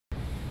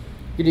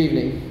Good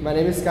evening. My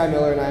name is Sky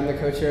Miller, and I am the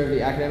co-chair of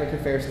the Academic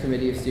Affairs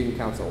Committee of Student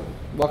Council.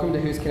 Welcome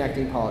to Who's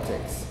Connecting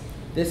Politics.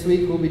 This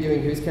week we'll be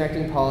doing Who's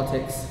Connecting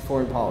Politics,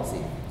 Foreign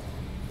Policy.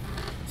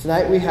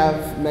 Tonight we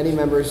have many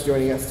members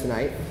joining us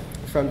tonight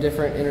from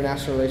different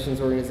international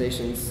relations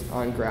organizations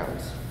on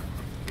ground.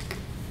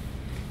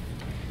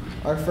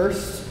 Our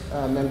first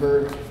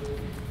member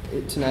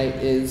tonight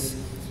is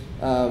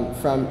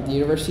from the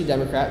University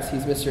Democrats.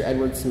 He's Mr.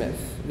 Edward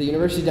Smith. The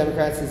University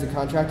Democrats is a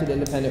contracted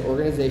independent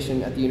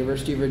organization at the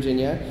University of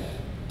Virginia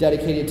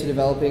dedicated to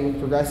developing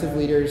progressive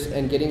leaders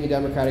and getting the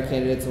Democratic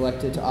candidates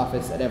elected to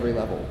office at every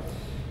level.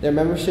 Their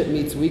membership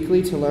meets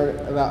weekly to learn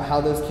about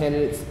how those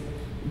candidates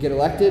get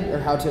elected, or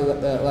how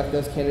to elect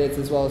those candidates,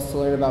 as well as to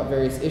learn about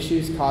various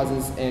issues,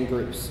 causes, and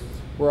groups.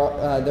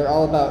 They're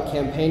all about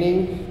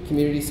campaigning,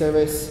 community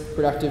service,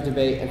 productive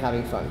debate, and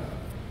having fun.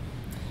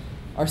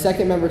 Our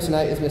second member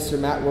tonight is Mr.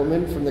 Matt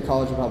Worman from the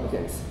College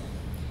Republicans.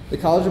 The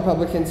College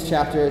Republicans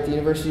chapter at the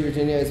University of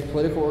Virginia is a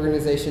political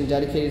organization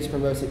dedicated to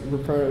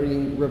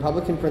promoting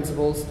Republican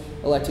principles,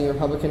 electing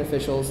Republican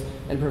officials,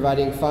 and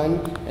providing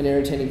fun and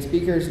entertaining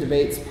speakers,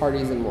 debates,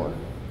 parties, and more.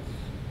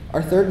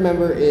 Our third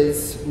member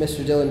is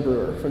Mr. Dylan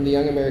Brewer from the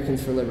Young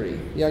Americans for Liberty.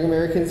 Young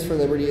Americans for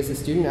Liberty is a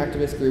student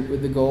activist group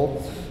with the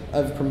goal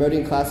of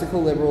promoting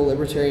classical liberal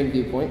libertarian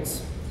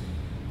viewpoints.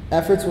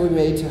 Efforts will be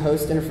made to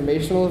host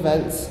informational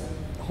events,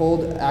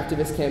 hold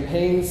activist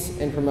campaigns,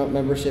 and promote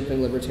membership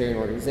in libertarian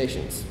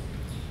organizations.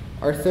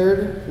 Our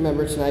third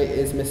member tonight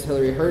is Ms.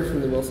 Hillary Hurd from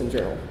the Wilson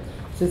Journal.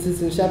 Since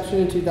its inception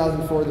in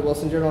 2004, the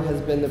Wilson Journal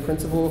has been the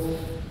principal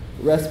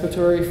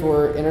repository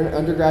for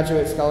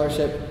undergraduate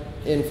scholarship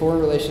in foreign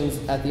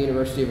relations at the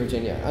University of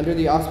Virginia. Under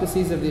the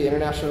auspices of the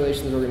International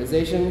Relations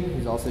Organization,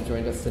 who's also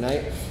joined us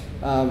tonight,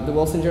 the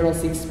Wilson Journal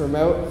seeks to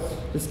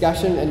promote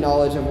discussion and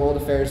knowledge of world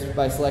affairs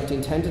by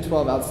selecting 10 to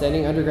 12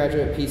 outstanding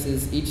undergraduate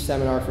pieces each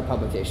seminar for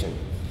publication.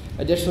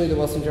 Additionally, the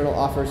Wilson Journal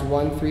offers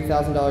one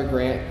 $3,000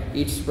 grant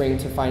each spring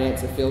to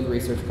finance a field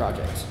research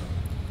project.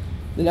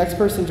 The next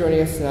person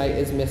joining us tonight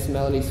is Ms.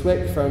 Melanie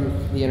Swick from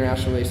the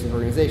International Relations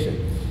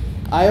Organization.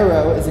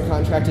 IRO is a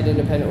contracted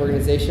independent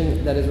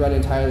organization that is run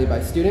entirely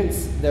by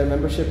students. Their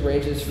membership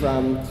ranges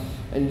from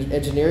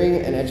engineering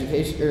and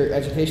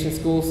education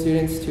school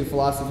students to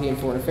philosophy and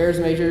foreign affairs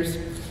majors,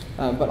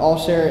 but all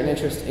share an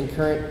interest in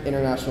current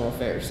international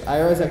affairs.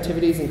 IRO's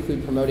activities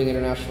include promoting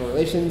international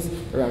relations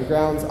around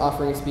grounds,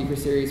 offering a speaker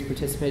series,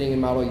 participating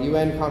in model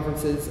UN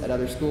conferences at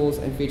other schools,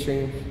 and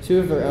featuring two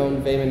of their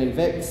own, Vayman and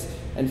Vix,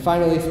 and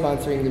finally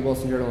sponsoring the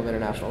Wilson Journal of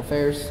International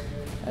Affairs,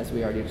 as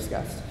we already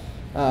discussed.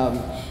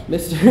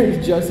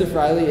 Mr. Joseph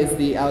Riley is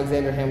the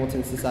Alexander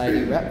Hamilton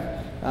Society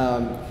rep.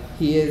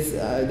 He is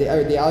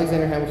the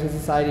Alexander Hamilton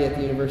Society at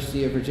the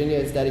University of Virginia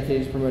is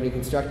dedicated to promoting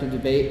constructive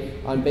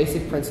debate on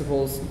basic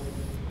principles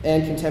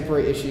and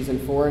contemporary issues in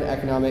foreign,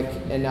 economic,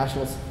 and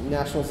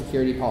national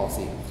security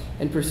policy.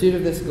 In pursuit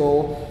of this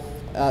goal,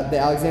 the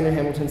Alexander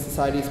Hamilton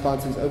Society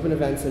sponsors open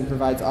events and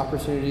provides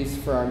opportunities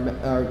for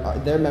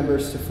their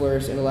members to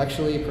flourish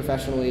intellectually,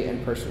 professionally,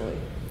 and personally.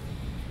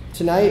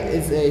 Tonight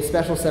is a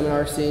special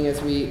seminar, seeing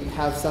as we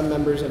have some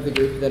members of the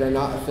group that are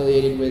not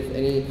affiliated with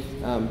any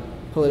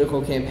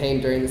political campaign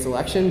during this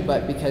election,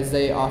 but because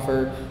they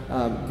offer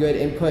good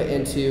input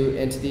into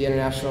the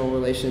international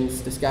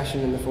relations discussion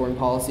and the foreign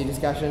policy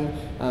discussion,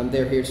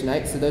 they're here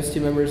tonight. So those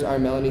two members are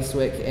Melanie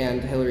Swick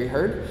and Hillary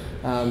Hurd.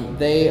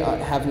 They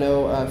have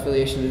no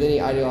affiliation with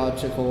any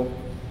ideological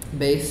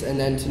base, and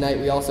then tonight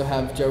we also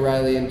have Joe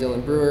Riley and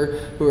Dylan Brewer,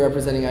 who are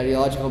representing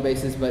ideological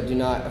bases but do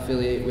not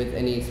affiliate with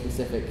any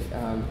specific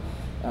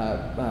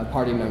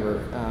party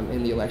member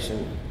in the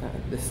election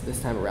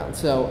this time around.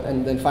 So,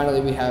 and then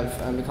finally we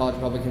have the College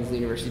Republicans and the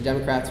University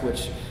Democrats,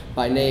 which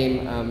by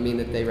name mean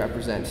that they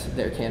represent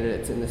their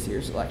candidates in this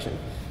year's election.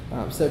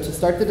 So to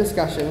start the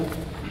discussion,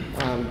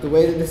 the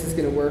way that this is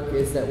going to work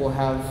is that we'll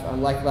have,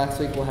 like last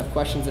week, we'll have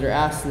questions that are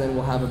asked, and then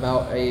we'll have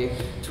about a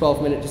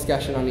 12-minute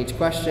discussion on each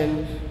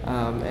question,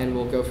 and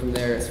we'll go from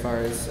there as far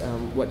as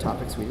what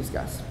topics we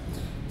discuss.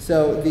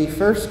 So the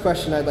first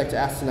question I'd like to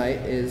ask tonight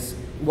is,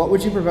 what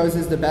would you propose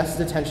is the best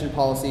detention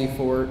policy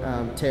for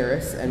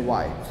terrorists, and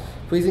why?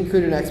 Please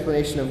include an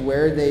explanation of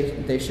where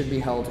they should be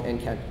held in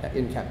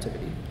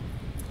captivity.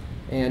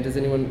 And does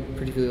anyone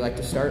particularly like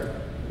to start?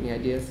 Any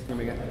ideas?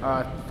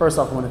 First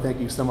off, I want to thank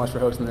you so much for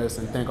hosting this,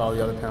 and thank all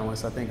the other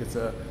panelists. I think it's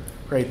a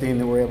great thing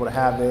that we're able to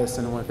have this,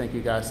 and I want to thank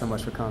you guys so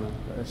much for coming.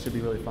 It should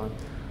be really fun.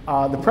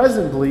 The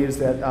president believes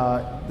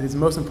that his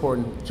most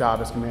important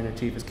job as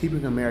commander-in-chief is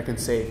keeping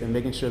Americans safe and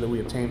making sure that we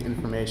obtain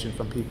information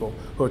from people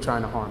who are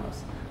trying to harm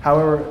us.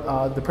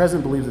 However, the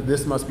president believes that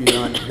this must be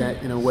done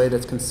in a way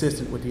that's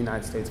consistent with the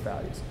United States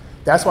values.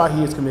 That's why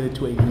he is committed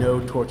to a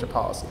no-torture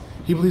policy.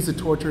 He believes that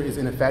torture is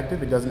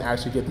ineffective. It doesn't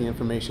actually get the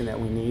information that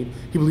we need.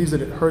 He believes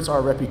that it hurts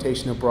our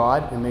reputation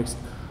abroad and makes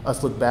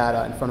us look bad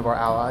in front of our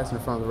allies and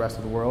in front of the rest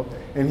of the world.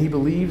 And he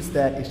believes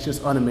that it's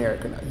just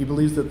un-American. He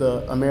believes that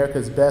America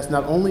is best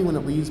not only when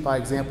it leads by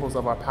examples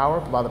of our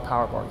power, but by the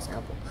power of our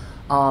example.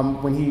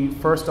 When he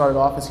first started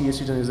office, he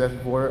issued an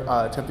executive order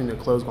attempting to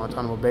close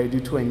Guantanamo Bay due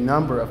to a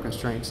number of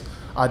constraints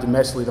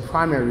domestically. The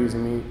primary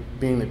reason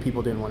being that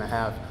people didn't want to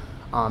have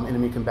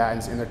enemy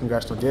combatants in their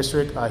congressional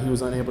district. He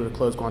was unable to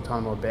close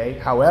Guantanamo Bay.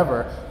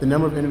 However, the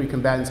number of enemy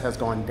combatants has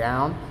gone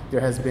down. There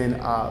has been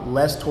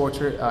less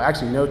torture,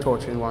 actually no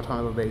torture in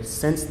Guantanamo Bay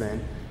since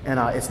then, and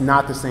it's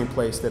not the same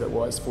place that it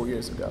was 4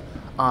 years ago.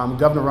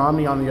 Governor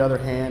Romney, on the other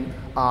hand,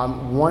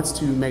 wants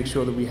to make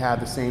sure that we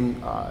have the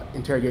same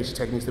interrogation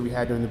techniques that we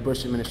had during the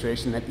Bush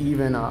administration that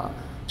even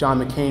John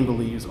McCain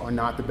believes are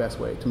not the best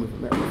way to move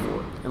America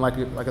forward. And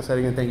like I said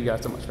again, thank you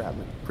guys so much for having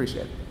me.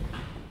 Appreciate it.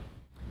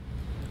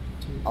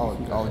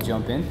 I'll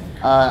jump in.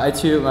 I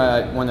too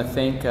want to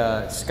thank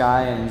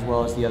Sky and as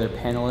well as the other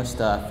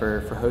panelists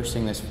for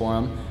hosting this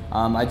forum.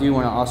 I do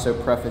want to also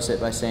preface it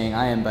by saying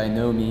I am by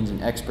no means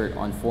an expert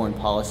on foreign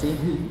policy.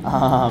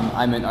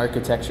 I'm an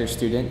architecture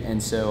student,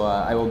 and so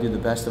I will do the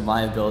best of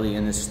my ability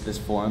in this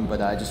forum,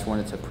 but I just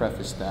wanted to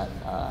preface that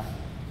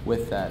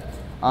with that.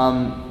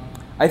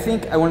 I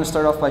think I want to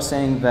start off by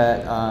saying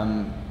that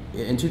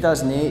in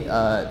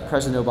 2008,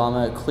 President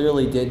Obama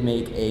clearly did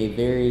make a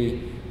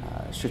very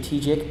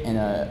strategic and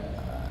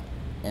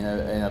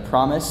a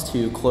promise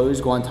to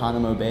close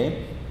Guantanamo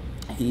Bay.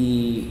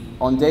 He,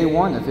 on day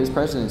one of his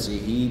presidency,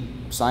 he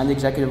signed the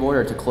executive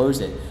order to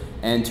close it,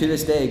 and to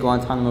this day,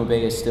 Guantanamo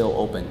Bay is still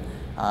open.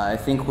 I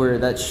think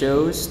that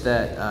shows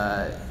that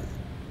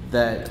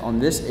that on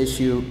this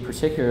issue,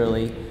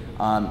 particularly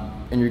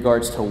in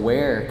regards to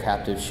where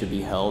captives should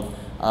be held,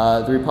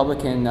 the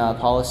Republican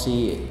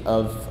policy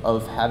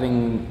of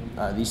having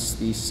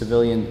these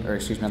civilian, or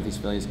excuse me, not these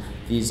civilians,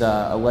 these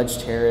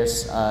alleged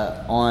terrorists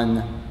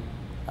or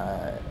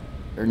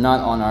not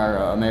on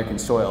our American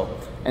soil.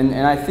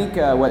 And I think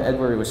what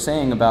Edward was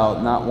saying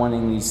about not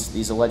wanting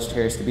these alleged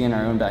terrorists to be in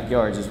our own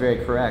backyards is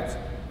very correct.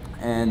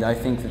 And I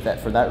think that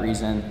for that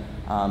reason,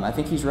 I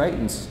think he's right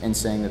in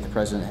saying that the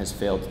president has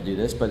failed to do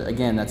this. But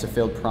again, that's a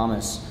failed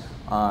promise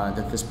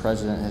that this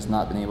president has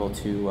not been able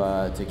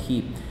to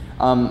keep.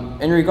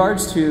 In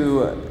regards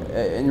to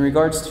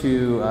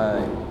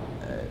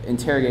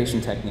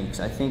interrogation techniques,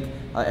 I think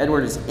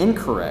Edward is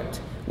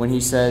incorrect when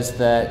he says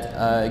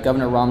that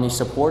Governor Romney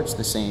supports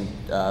the same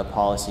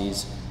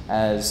policies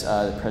as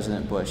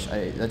President Bush.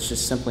 That's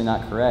just simply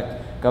not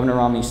correct. Governor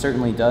Romney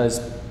certainly does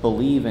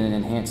believe in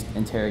enhanced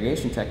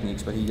interrogation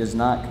techniques, but he does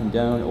not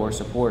condone or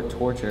support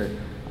torture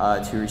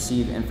to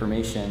receive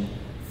information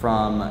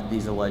from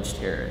these alleged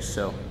terrorists.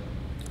 So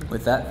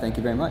with that, thank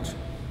you very much.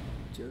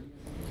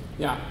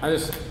 Yeah, I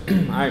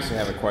actually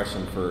have a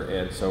question for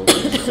Ed. So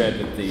you said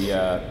that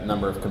the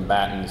number of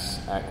combatants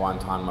at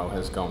Guantanamo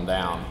has gone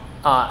down.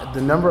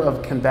 The number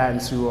of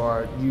combatants who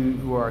are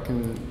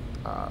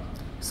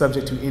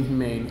subject to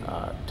inhumane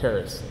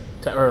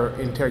or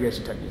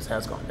interrogation techniques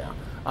has gone down.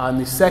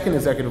 The second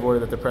executive order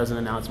that the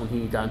president announced when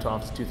he got into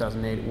office in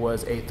 2008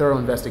 was a thorough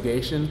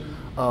investigation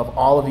of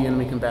all of the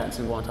enemy combatants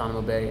in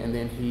Guantanamo Bay, and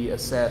then he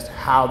assessed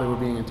how they were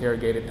being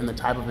interrogated and the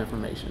type of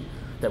information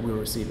that we were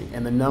receiving.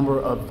 And the number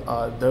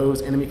of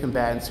those enemy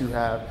combatants who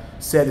have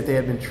said that they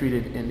have been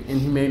treated in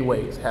inhumane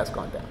ways has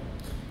gone down.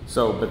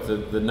 So, but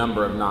the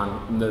number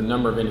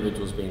of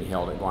individuals being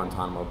held at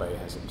Guantanamo Bay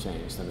hasn't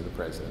changed under the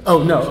president.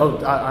 Oh no! Oh,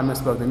 I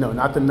misspoke. No,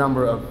 not the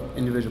number of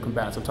individual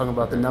combatants. I'm talking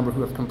about the number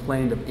who have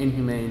complained of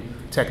inhumane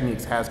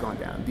techniques has gone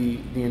down.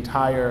 The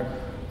entire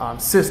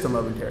system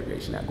of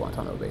interrogation at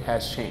Guantanamo Bay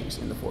has changed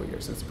in the 4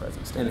 years since the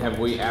president stayed. And have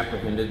we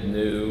apprehended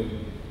new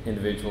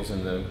individuals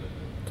in the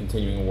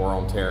continuing war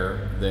on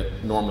terror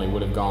that normally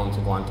would have gone to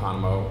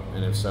Guantanamo?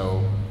 And if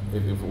so,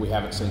 if we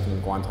haven't sent them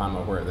to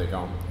Guantanamo, where are they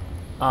going?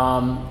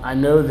 I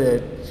know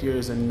that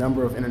there's a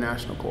number of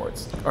international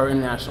courts or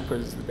international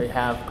prisons that they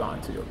have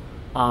gone to,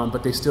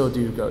 but they still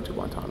do go to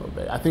Guantanamo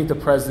Bay. I think the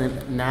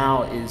president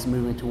now is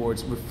moving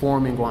towards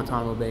reforming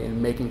Guantanamo Bay and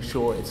making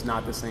sure it's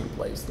not the same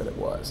place that it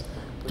was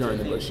during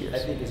the Bush years. I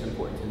think it's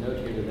important to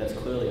note here that that's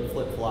clearly a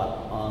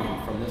flip-flop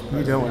from this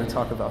president. You don't want to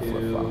talk about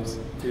flip-flops.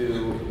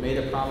 Who made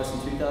a promise in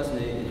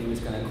 2008 that he was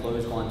going to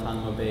close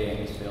Guantanamo Bay, and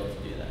he's failed to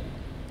do that.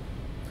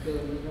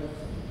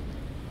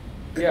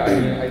 Yeah, I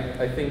mean,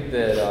 I think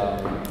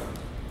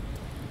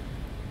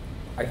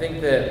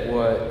that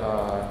what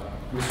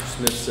Mr.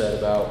 Smith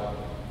said about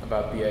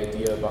the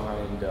idea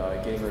behind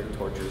getting rid of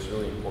torture is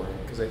really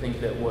important, because I think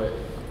that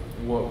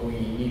what we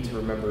need to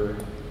remember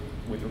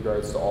with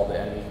regards to all the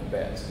enemy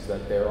combatants is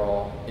that they're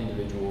all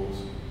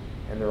individuals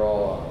and they're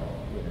all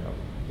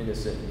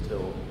innocent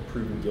until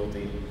proven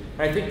guilty.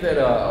 And I think that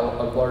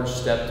a large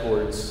step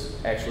towards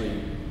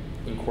actually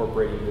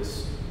incorporating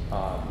this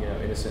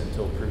innocent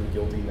until proven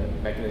guilty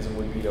mechanism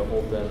would be to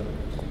hold them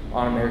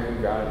on American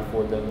ground and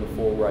afford them the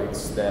full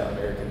rights that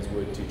Americans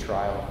would to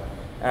trial.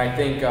 And I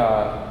think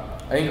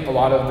a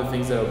lot of the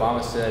things that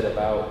Obama said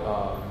about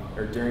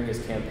or during his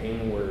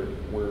campaign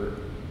were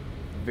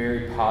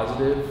very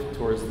positive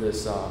towards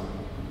this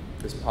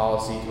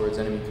policy towards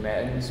enemy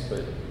combatants,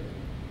 but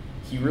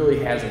he really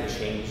hasn't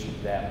changed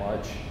that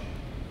much.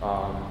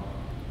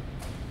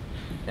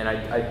 And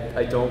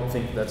I don't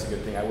think that's a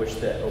good thing. I wish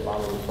that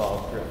Obama would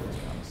follow through on his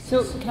promises.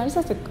 So can I just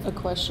ask a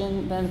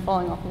question then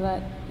following off of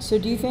that? So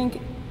do you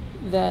think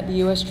that the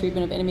U.S.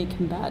 treatment of enemy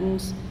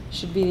combatants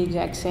should be the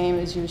exact same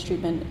as U.S.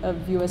 treatment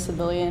of U.S.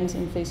 civilians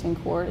in facing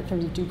court in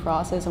terms of due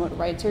process and what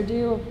rights are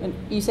due. And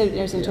you said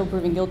there's until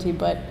proven guilty,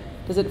 but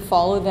does it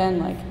follow then,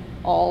 like,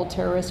 all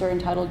terrorists are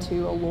entitled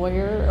to a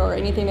lawyer or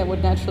anything that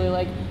would naturally,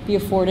 like, be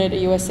afforded a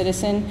U.S.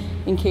 citizen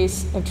in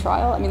case of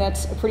trial? I mean,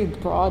 that's a pretty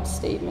broad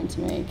statement to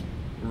make.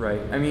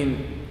 Right. I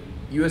mean,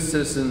 U.S.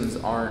 citizens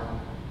are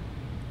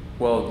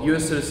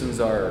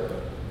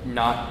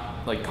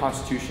not, like,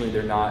 constitutionally,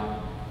 they're not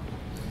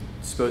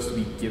supposed to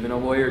be given a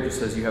lawyer. It just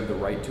says you have the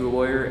right to a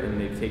lawyer, and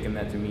they've taken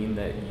that to mean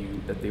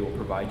that they will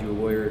provide you a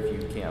lawyer if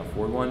you can't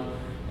afford one.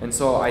 And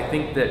so I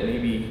think that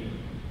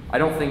I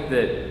don't think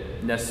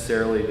that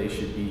necessarily they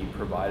should be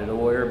provided a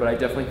lawyer, but I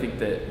definitely think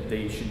that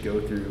they should go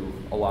through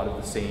a lot of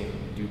the same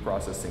due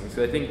process things.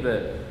 So I think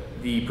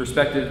that the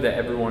perspective that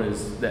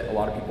that a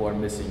lot of people are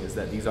missing is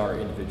that these are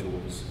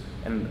individuals,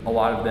 and a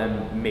lot of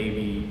them may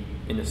be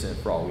innocent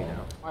for all we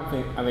know. I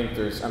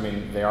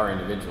think they are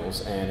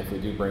individuals, and if we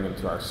do bring them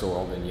to our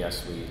soil, then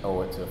yes, we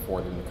owe it to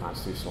afford them the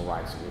constitutional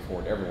rights that we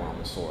afford everyone on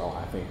the soil.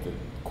 I think the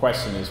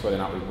question is whether or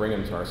not we bring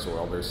them to our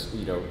soil.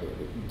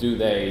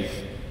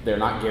 They're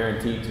not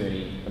guaranteed to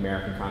any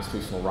American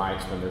constitutional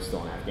rights when they're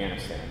still in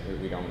Afghanistan.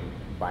 We don't,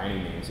 by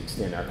any means,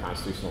 extend our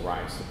constitutional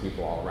rights to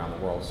people all around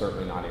the world,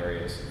 certainly not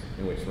areas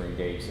in which we're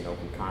engaged in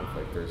open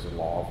conflict. There's a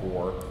law of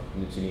war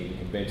and the Geneva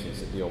Conventions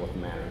that deal with the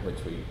manner in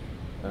which we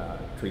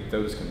treat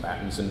those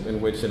combatants,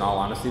 in which, in all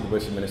honesty, the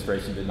Bush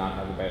administration did not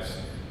have the best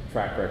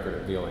track record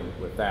of dealing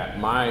with that.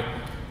 My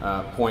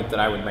point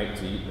that I would make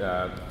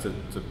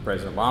to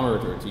President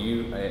Obama or to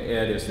you,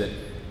 Ed, is that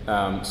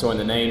so in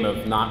the name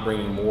of not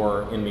bringing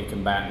more enemy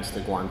combatants to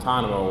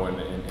Guantanamo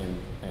and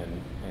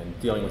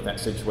dealing with that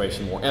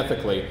situation more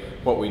ethically,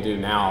 what we do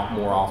now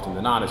more often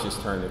than not is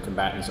just turn the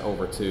combatants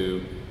over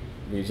to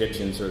the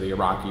Egyptians or the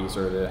Iraqis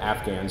or the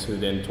Afghans, who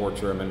then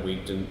torture them, and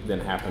we then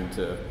happen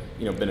to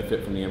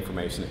benefit from the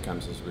information that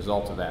comes as a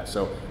result of that.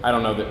 So I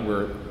don't know that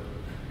we're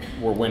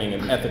winning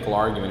an ethical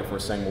argument if we're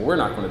saying, well, we're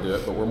not going to do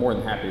it, but we're more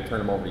than happy to turn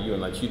them over to you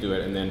and let you do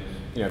it, and then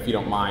if you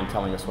don't mind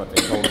telling us what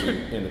they told you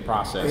in the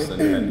process, then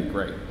that'd be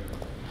great.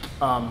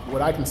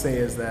 What I can say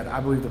is that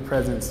I believe the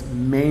president's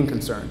main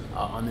concern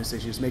on this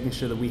issue is making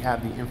sure that we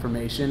have the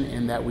information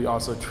and that we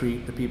also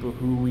treat the people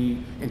who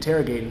we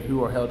interrogate and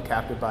who are held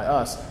captive by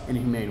us in a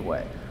humane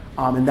way.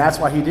 And that's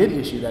why he did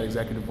issue that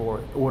executive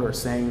order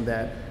saying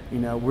that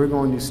we're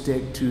going to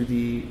stick to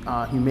the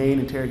humane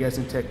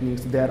interrogation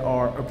techniques that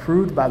are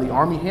approved by the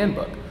Army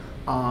Handbook,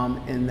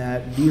 and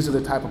that these are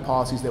the type of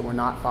policies that were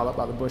not followed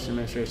by the Bush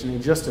administration.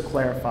 And just to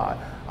clarify,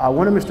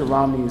 one of Mr.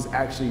 Romney's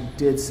actually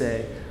did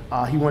say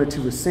he wanted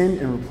to rescind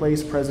and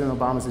replace President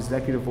Obama's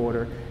executive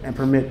order and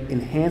permit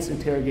enhanced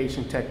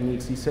interrogation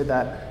techniques. He said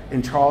that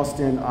in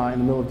Charleston in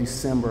the middle of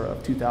December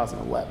of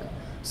 2011.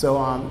 So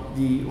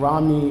the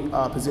Romney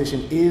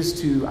position is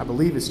to, I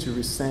believe, is to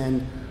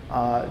rescind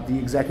the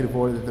executive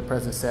order that the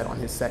president set on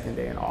his second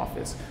day in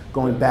office,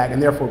 going back to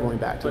the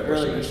Bush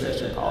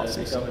administration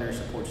policies. The governor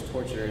supports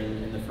torture,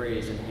 and the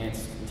phrase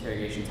 "enhanced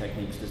interrogation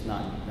techniques" does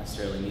not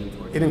necessarily mean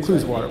torture. It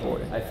includes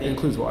waterboarding. It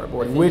includes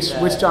waterboarding,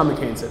 which John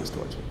McCain said is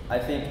torture. I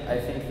think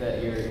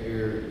that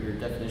your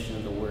definition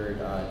of the word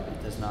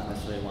does not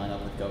necessarily line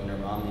up with Governor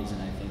Romney's,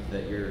 and I think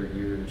that you're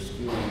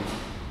skewing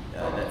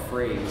that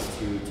phrase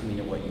to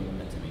mean what you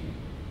meant to mean.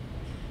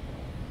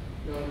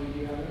 Do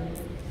you have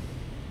anything?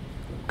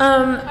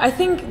 I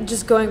think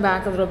just going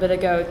back a little bit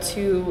ago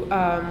to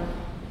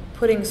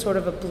putting sort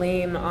of a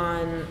blame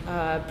on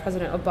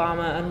President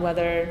Obama on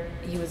whether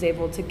he was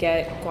able to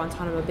get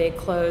Guantanamo Bay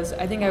closed,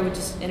 I think I would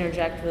just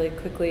interject really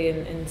quickly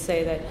and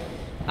say that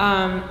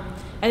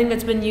I think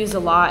that's been used a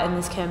lot in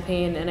this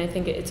campaign, and I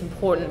think it's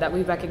important that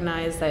we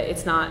recognize that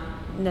it's not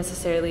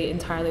necessarily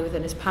entirely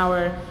within his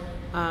power.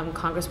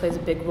 Congress plays a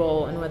big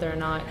role in whether or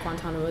not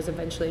Guantanamo is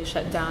eventually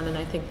shut down, and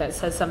I think that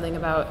says something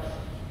about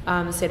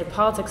the state of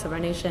politics of our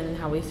nation and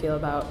how we feel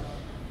about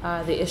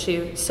the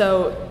issue.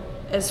 So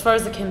as far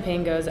as the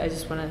campaign goes, I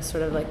just want to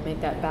sort of like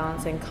make that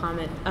balancing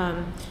comment.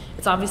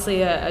 It's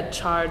obviously a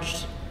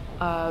charged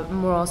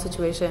moral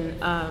situation,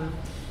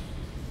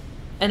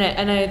 and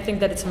I think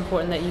that it's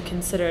important that you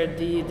consider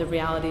the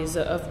realities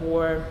of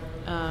war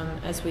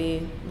as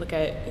we look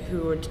at who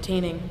we're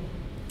detaining.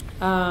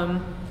 I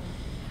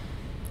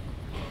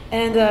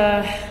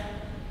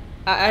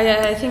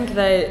think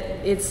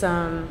that it's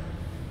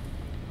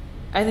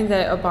I think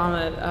that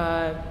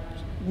Obama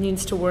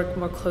needs to work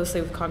more closely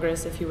with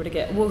Congress if he were to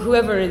get,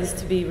 whoever is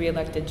to be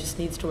reelected just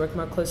needs to work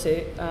more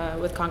closely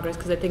with Congress,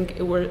 because I think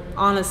we're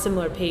on a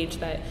similar page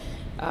that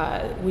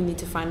we need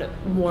to find a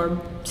more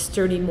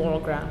sturdy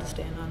moral ground to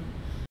stand on.